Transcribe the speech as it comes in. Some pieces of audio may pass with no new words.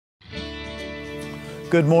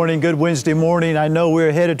Good morning, good Wednesday morning. I know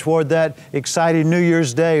we're headed toward that exciting New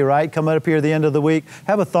Year's Day, right? Coming up here at the end of the week.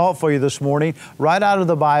 Have a thought for you this morning, right out of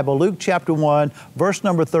the Bible, Luke chapter 1, verse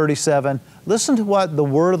number 37. Listen to what the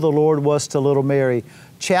word of the Lord was to little Mary.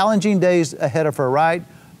 Challenging days ahead of her, right?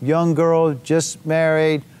 Young girl, just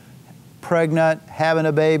married, pregnant, having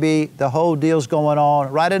a baby, the whole deal's going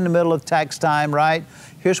on, right in the middle of tax time, right?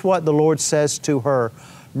 Here's what the Lord says to her.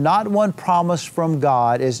 Not one promise from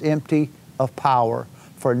God is empty of power,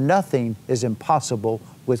 for nothing is impossible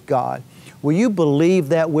with God. Will you believe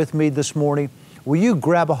that with me this morning? Will you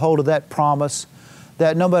grab a hold of that promise?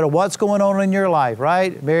 That no matter what's going on in your life,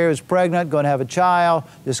 right? Mary was pregnant, going to have a child,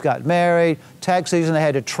 just got married, tax season, they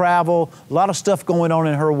had to travel, a lot of stuff going on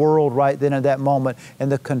in her world right then at that moment.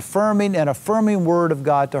 And the confirming and affirming word of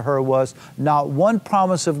God to her was, not one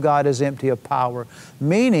promise of God is empty of power.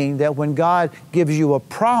 Meaning that when God gives you a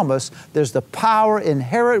promise, there's the power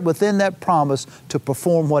inherent within that promise to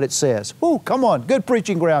perform what it says. Ooh, come on, good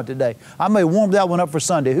preaching ground today. I may warm that one up for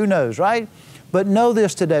Sunday, who knows, right? But know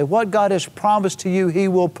this today, what God has promised to you, He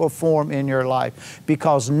will perform in your life.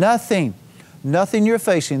 Because nothing you're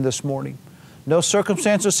facing this morning, no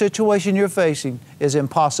circumstance or situation you're facing is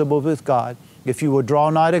impossible with God. If you will draw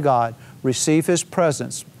nigh to God, receive His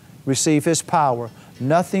presence, receive His power,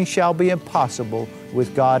 nothing shall be impossible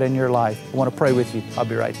with God in your life. I want to pray with you. I'll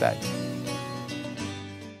be right back.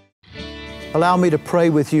 Allow me to pray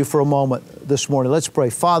with you for a moment this morning. Let's pray.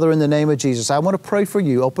 Father, in the name of Jesus, I want to pray for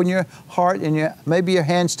you. Open your heart and maybe your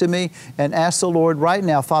hands to me and ask the Lord right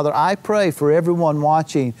now. Father, I pray for everyone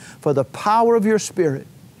watching for the power of your Spirit,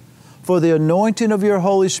 for the anointing of your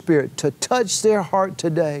Holy Spirit to touch their heart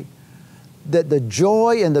today, that the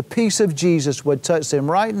joy and the peace of Jesus would touch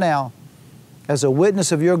them right now as a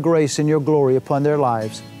witness of your grace and your glory upon their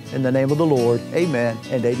lives. In the name of the Lord, amen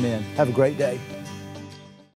and amen. Have a great day.